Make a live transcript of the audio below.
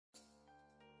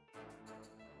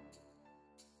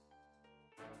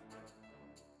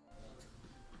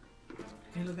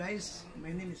Hello guys, my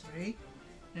name is Ray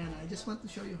and I just want to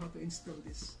show you how to install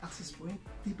this access point,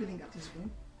 TP-LINK access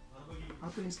point, how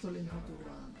to install and how to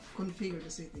configure the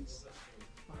settings.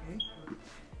 Okay,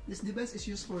 this device is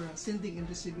used for sending and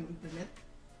receiving internet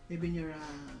even your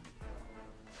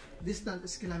distance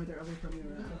is kilometer away from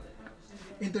your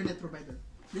internet provider.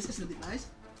 This is the device.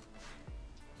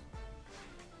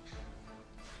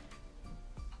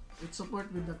 It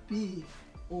supports with the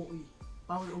PoE,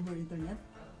 power over internet,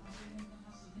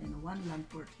 and one LAN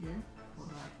port here for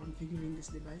configuring this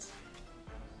device.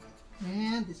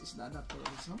 And this is the adapter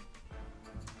also,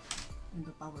 and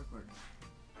the power cord.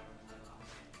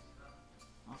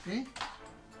 Okay,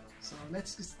 so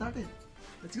let's get started.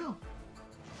 Let's go.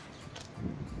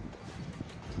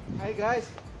 Hi guys,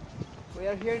 we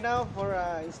are here now for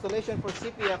installation for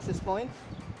CPE access point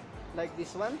like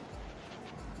this one.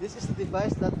 This is the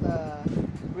device that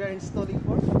we are installing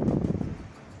for.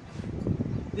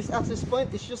 This access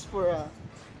point is used for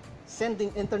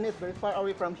sending internet very far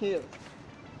away from here.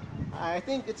 I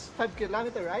think it's 5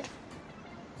 kilometers, right?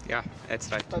 Yeah,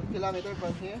 that's right. 5 kilometers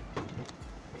from here.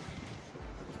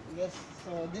 Yes,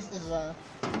 so this is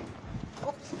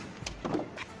oops.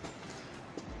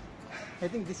 I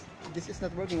think this is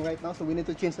not working right now, so we need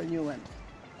to change a new one.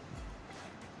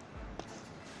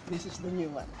 This is the new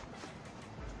one.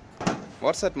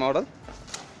 What's that model?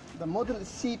 The model is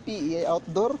CPE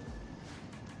OUTDOOR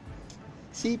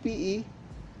CPE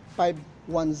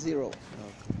 510. Okay.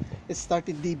 It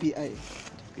started DBI.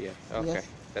 Yeah. Okay, Yes.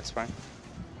 that's fine.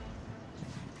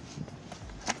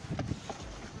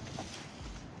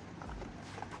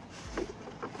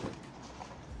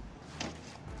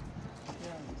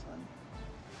 Yeah, this one.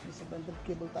 There's a bundled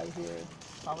cable tie here,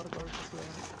 power cord as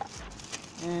well,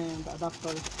 and the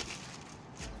adapter.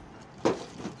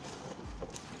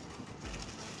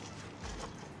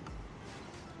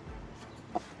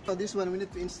 So this one we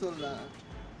need to install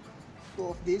two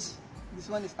of these. This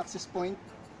one is access point,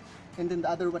 and then the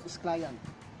other one is client.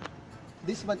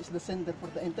 This one is the sender for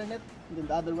the internet, and then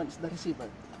the other one is the receiver.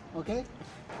 Okay?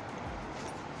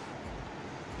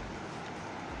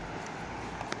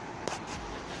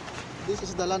 This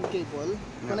is the LAN cable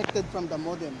connected from the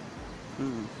modem.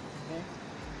 Okay?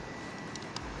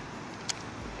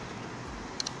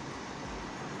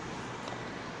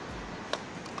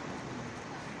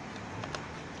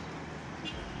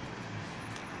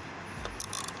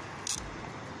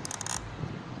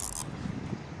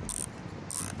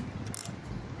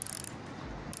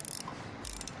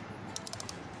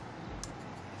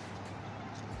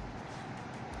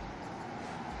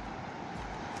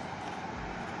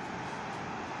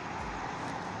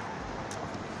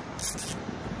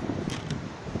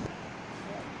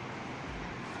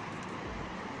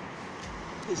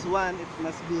 This one, it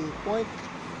must be point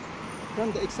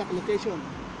from the exact location.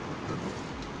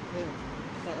 There,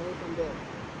 far away from there.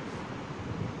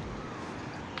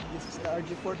 This is the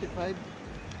RG45.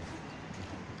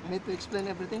 I need to explain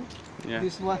everything. Yeah.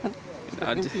 This one is the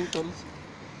printing tools.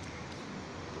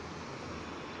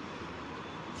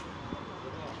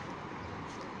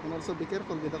 And also be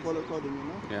careful with the color coding, you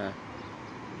know? Yeah.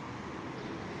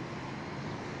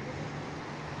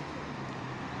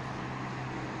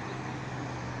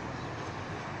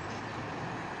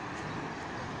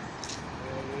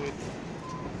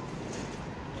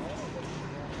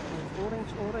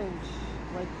 Orange,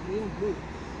 white, green, blue.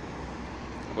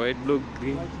 White, blue,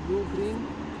 green. White, blue, green,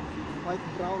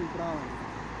 white, brown, brown.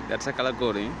 That's a color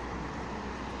coding.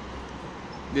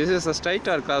 This is a straight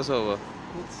or crossover?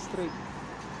 It's straight.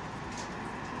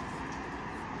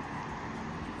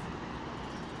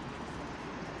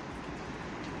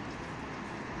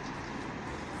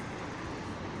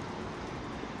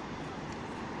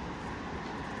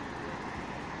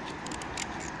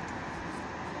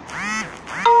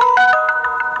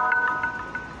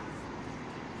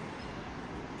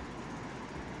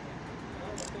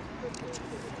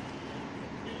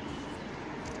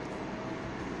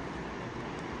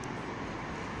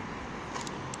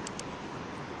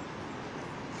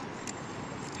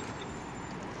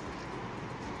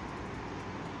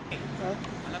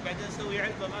 انا بعدين اسوي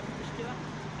علبه ما في مشكله؟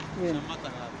 وين؟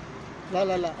 المطر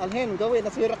هذا. لا الحين قوي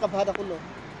نسوي رقب هذا كله.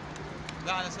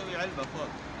 لا انا اسوي علبه فوق.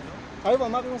 ايوه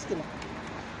ما في مشكله.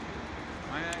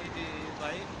 ما ايدي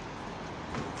ضعيف.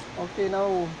 Okay,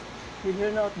 now we're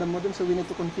here now at the modem, so we need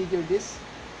to configure this.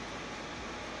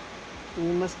 We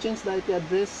must change the IP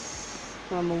address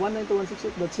from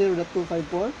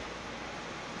 192.168.0.254.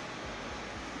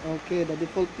 Okay, the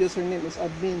default username is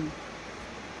admin.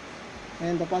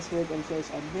 And the password also is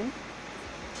admin.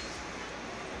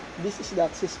 This is the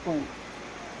access point.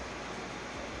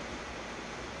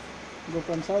 Go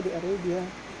from Saudi Arabia.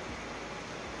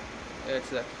 It's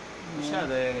that. ايش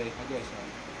هذا يا حق ايش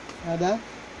هذا؟ هذا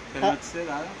كلمة السر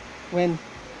هذا؟ وين؟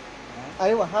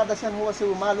 أيوة هذا عشان هو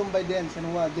سوى معلوم بعدين عشان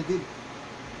هو جديد.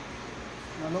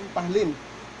 معلوم تحليل.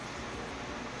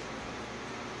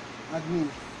 Admin.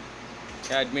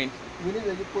 Admin. We need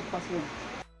to put password.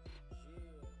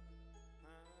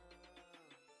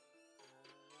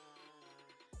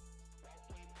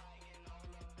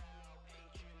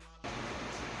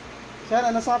 عشان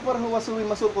أنا سافر هو سوي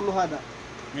مسؤول كل هذا.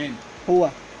 مين؟ هو.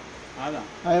 هذا؟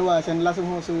 أيوة عشان لازم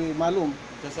هو سوي معلوم.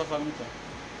 انت سافر متى؟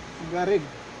 قريب.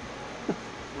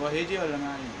 هو هيجي ولا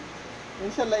ما يجي؟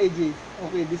 إن شاء الله يجي.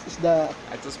 Okay, this is the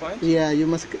Access point? yeah. You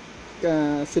must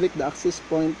select the access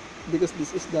point because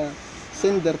this is the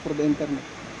sender for the internet.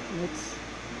 Next.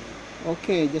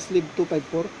 Okay, just leave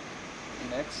 254.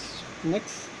 Next.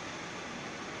 Next.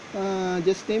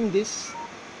 Just name this.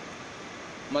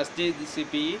 Masjid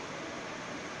CPE.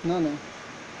 No.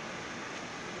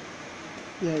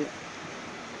 Yeah.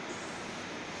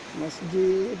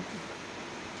 Masjid.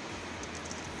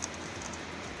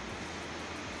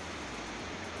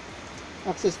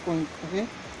 Access point. Okay.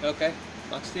 Okay.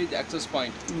 Masjid access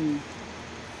point.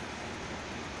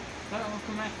 لا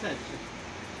ممكن ما يحتاج.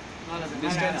 ما له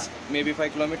Distance maybe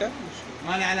 5 kilometer.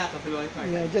 ما له علاقة في الواي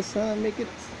فاي. Yeah, just make it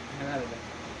هذا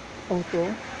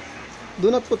auto.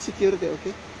 Do not put security.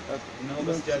 Okay. انه هو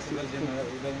بس جالس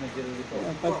يبلمج اللي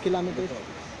فوق. 5 kilometers.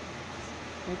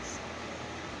 Next.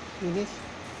 Finish.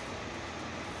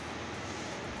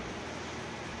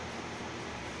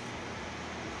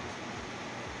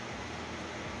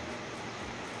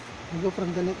 Go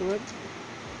from the network.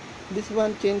 This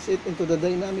one change it into the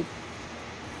dynamic.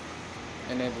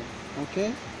 Enable.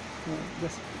 Okay.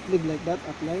 Just leave like that.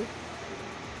 Apply.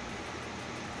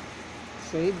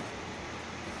 Save.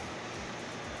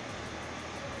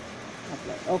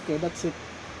 Apply. Okay, that's it.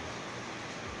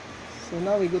 So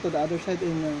now we go to the other side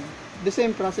in the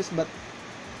same process, but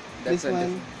That's this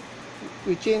one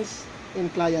we change in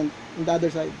client in the other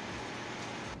side.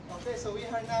 Okay, so we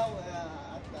are now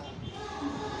at the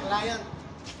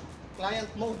client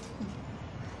mode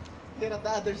here at the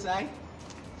other side.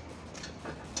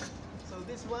 So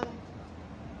this one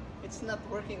it's not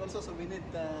working also, so we need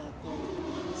to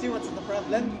see what's the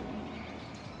problem.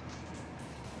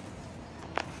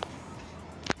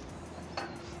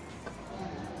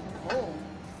 Oh,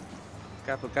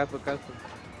 Careful.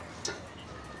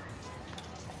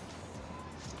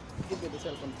 give me the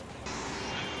cell phone.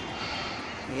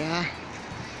 Yeah,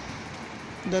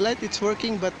 the light it's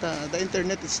working, but the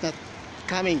internet is not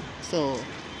coming. So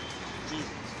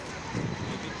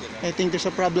I think there's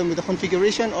a problem with the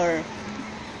configuration or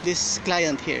this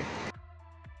client here.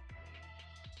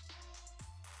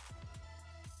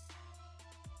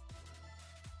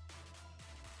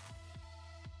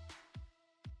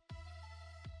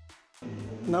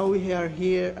 Now we are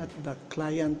here at the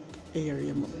client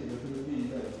area.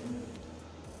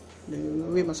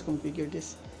 Then we must configure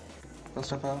this.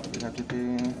 First of all, we have to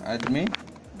do admin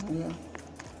Yeah.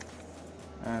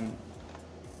 and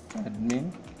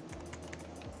admin,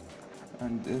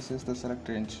 and this is the select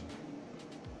range.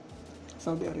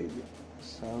 Saudi Arabia.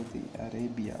 Saudi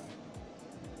Arabia.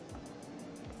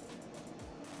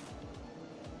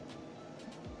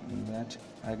 That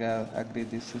I gotta agree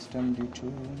this system due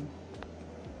to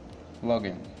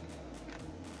login.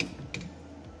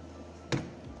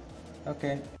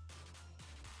 Okay.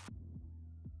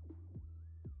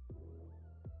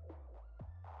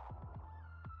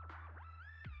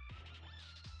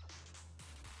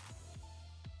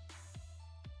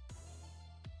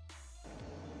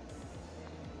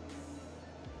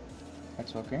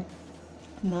 That's okay.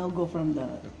 Now go from the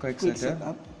Quick quick setup.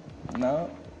 setup Now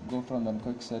go from the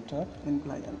quick setup and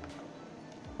client.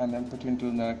 and then put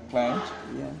into the client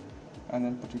Yeah. and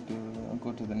then put it to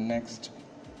go to the next.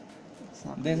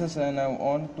 Exactly. This is now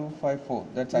on 254.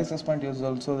 That's Yes. access point is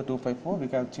also the 254. We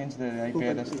can change the IP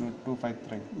address to 253.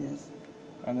 253. Yes.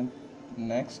 And then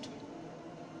next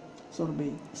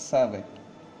Survey. survey.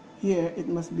 Here it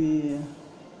must be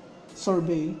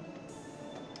survey.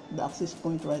 The access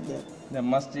point right there. The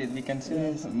masjid, we can see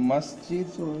Yes. masjid.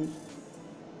 So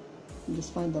you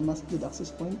just find the masjid access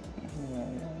point.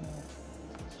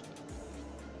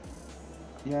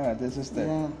 Yeah, this is the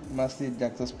Yeah. masjid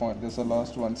access point. This is the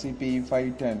last one, CPE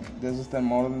 510. This is the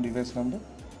model device number.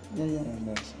 Yeah. And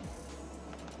let's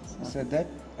set that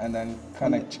and then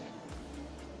connect.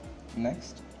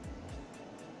 Next.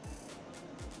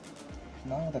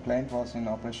 Now the client was in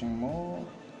operation mode.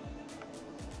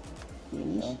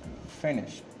 Finish. Okay.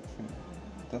 Finish.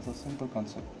 That's a simple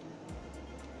concept.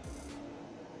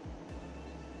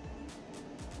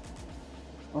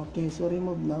 Okay, so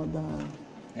remove now the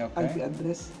IP Okay.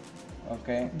 address.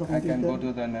 Okay. The I can go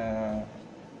computer. to the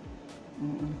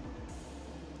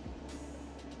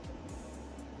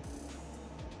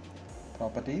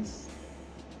properties.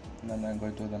 And then I go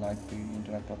to the IP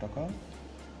Internet Protocol.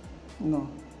 No.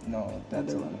 No,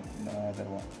 that's Other one. the other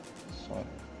one. Sorry.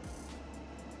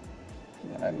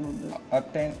 Yeah, remove that.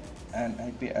 Obtain an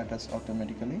IP address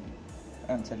automatically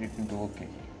and set it into OK.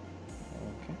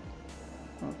 Okay.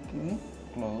 Okay.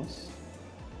 Close.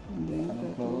 And then And then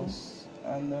type close.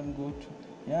 And then go to.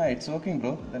 Yeah, it's working,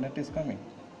 bro. The net is coming.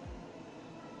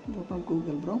 go from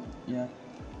Google, bro. Yeah.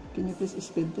 Can you please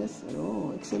speed test?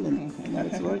 Oh, excellent. Now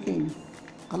it's working.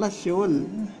 Kalas, sure.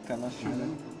 Kalash.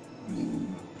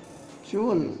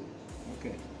 Sure.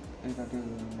 Okay. I got to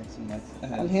next match.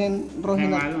 Alhin, bro,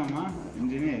 hina. معلوم ها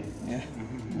انجينير. Yeah.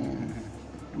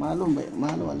 Malum, ba?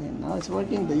 Malum, alhin. Now it's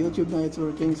working. The YouTube now it's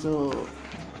working. So,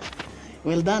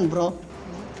 well done, bro.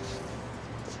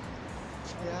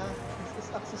 Yeah, this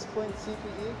is access point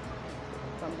CPE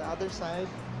from the other side.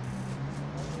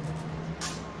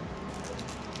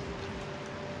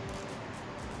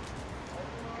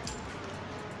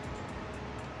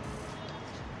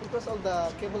 Because all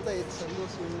the cable tie it's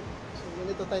loose, so you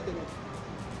need to tighten it.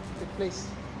 Replace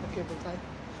the cable tie.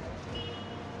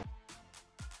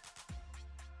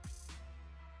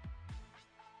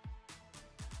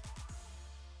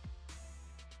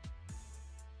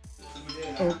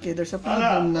 Okay, there's a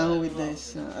problem now with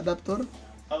this adapter.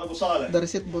 هذا ابو صالح The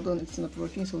reset button it's not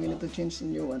working, so we need to change the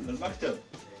new one. المكتب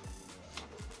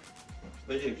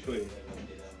بجيب شوي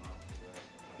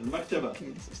المكتبة. Okay,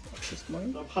 this is the access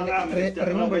point. طب خل اعمل افتح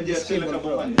Remember بدي this ارسل لك cable, ابو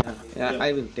bro. مهند. Yeah,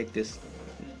 I will take this.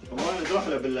 ابو مهند روح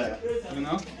له بالله.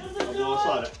 منو؟ ابو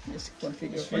صالح. Just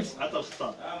configure first. عطى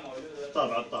السطاب.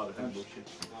 سطاب على الطاولة حق ابو شيء.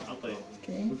 عطيه.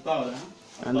 Okay. الطاولة ها؟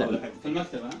 الطاولة حق في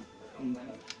المكتبة ها؟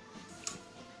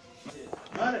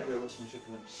 ما اعرف بس من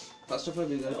شكله. First of all,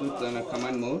 we go to the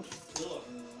command mode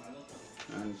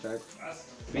and type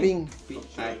Ping.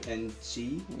 PING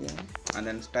Yeah. and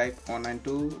then type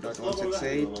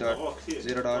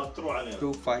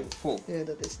 192.168.0.254. Yeah,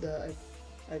 that is the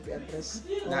IP address.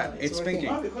 Nah, it's working.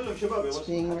 pinging. ما في كلهم شباب It's بس.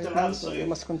 pinging right now, so you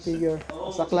must configure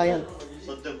as a client.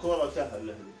 صد الكورة وسهل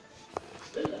له.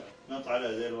 نط عليه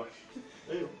زي الوحش.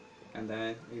 ايوه. And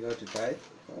then we go to type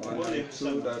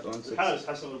حارس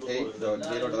حسب البطولة.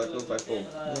 192.168.0.254.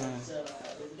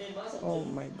 Yeah. Oh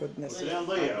my goodness. اثنين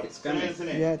ضيعوا. It's coming.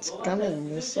 اثنين. Yeah, it's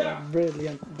coming. It's so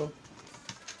brilliant, bro.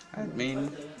 Admin,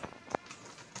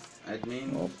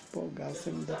 Oppo,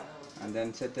 Gasim, and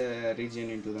then set the region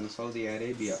into the Saudi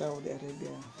Arabia. Saudi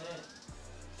Arabia.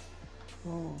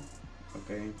 Oh.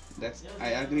 Okay, that's I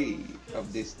agree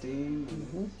of this thing.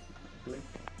 Click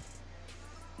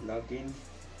login.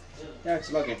 Yeah, it's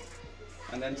login.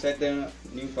 And then set the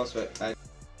new password.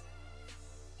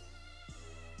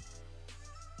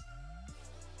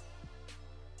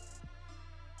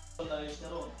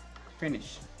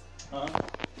 Finish.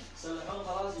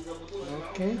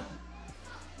 Okay.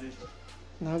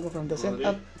 Now go from the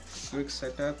setup. Quick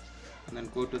setup, and then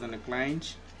go to the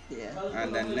client, Yeah.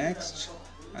 and then next,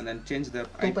 and then change the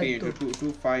IP 252. into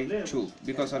 252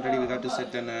 because already we got to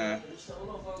set an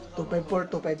 254,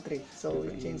 253. So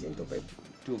we change into 2.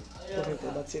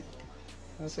 252. That's it.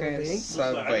 Okay,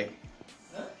 survey.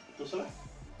 تصلح؟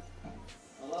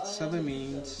 Survey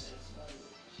means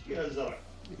فيها الزرع.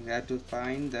 you have to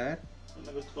find that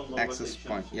انك تكون ضربت access الشمس.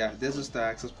 point. Yeah, this is the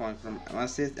access point from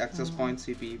once it access point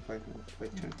CPE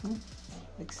 5.2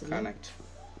 Excellent. connect,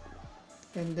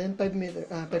 And then 5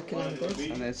 kilometers.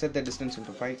 and then set the distance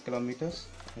into 5 kilometers.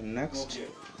 And next,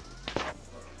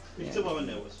 ايش تبغى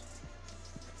منه بس؟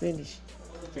 Finish.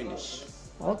 finish.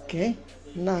 Okay.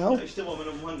 Now ايش تبغى من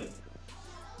ابو مهند؟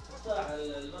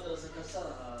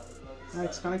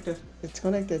 It's connected. it's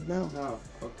connected now. Oh,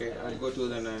 okay. I'll go to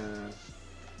the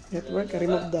Network.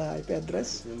 Remove the IP address.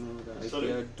 remove the IP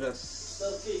Sorry. address.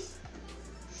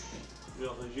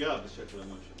 ياخذ جياب شكله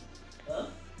ما شاء الله.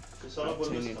 كسر ابو Change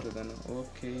it المسطر. to the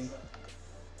okay.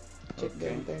 Check the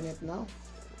Okay. internet now.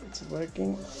 It's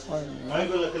working or ما not.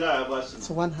 يقول لك لا يا باسم. It's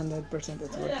 100%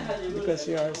 it's working because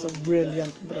you are so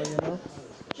brilliant, bro. You know.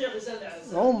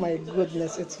 Oh my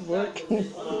goodness, it's working.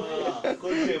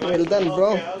 كل شيء ما Well done,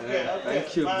 bro.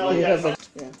 Thank you, ما bro. You رجع have صح. a,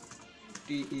 yeah.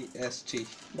 TEST.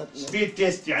 That, سبيد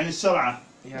تيست يعني السرعة.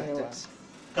 Yeah, أيوة. that's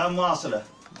كم واصلة؟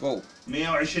 go.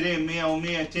 120 100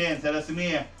 و200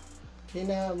 300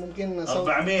 هنا ممكن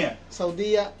 400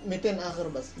 سعودية 200 آخر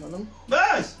بس منهم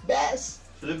بس بس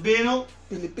فلبينو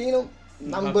فيلبينو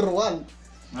نمبر 1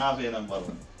 ما في نمبر.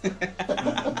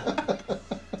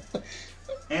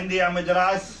 عندي يا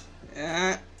مدراس.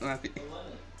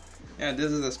 Yeah,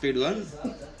 this is the speed one.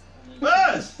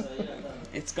 Yes.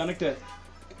 It's connected.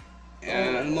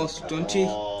 Almost 20.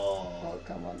 Oh,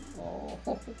 come on.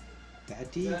 Oh.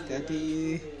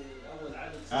 30.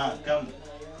 Come.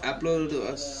 Upload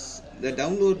was the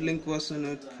download link was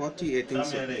on 40, I think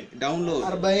so. Download.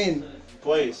 40.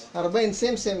 كويس. 40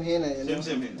 same هنا يعني. Same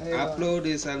هنا. أيوة. Upload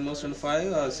is almost on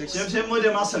 5 or 6. Same مودم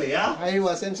أصلي ها.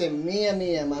 أيوة same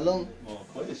 100 معلوم.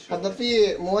 كويس. هذا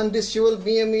في مهندس شغل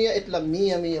 100 يطلع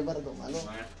 100 برضه معلوم.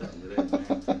 ما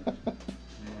يحتاج.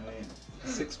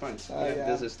 6 points. Ah, Yeah, yeah.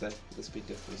 this is the speed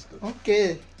difference. Good.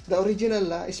 Okay, the original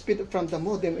speed from the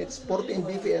modem, it's 14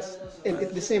 bps, and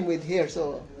it's the same with here,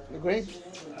 so great.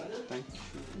 Thank you.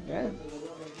 Yeah.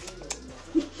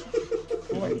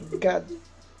 Oh my God.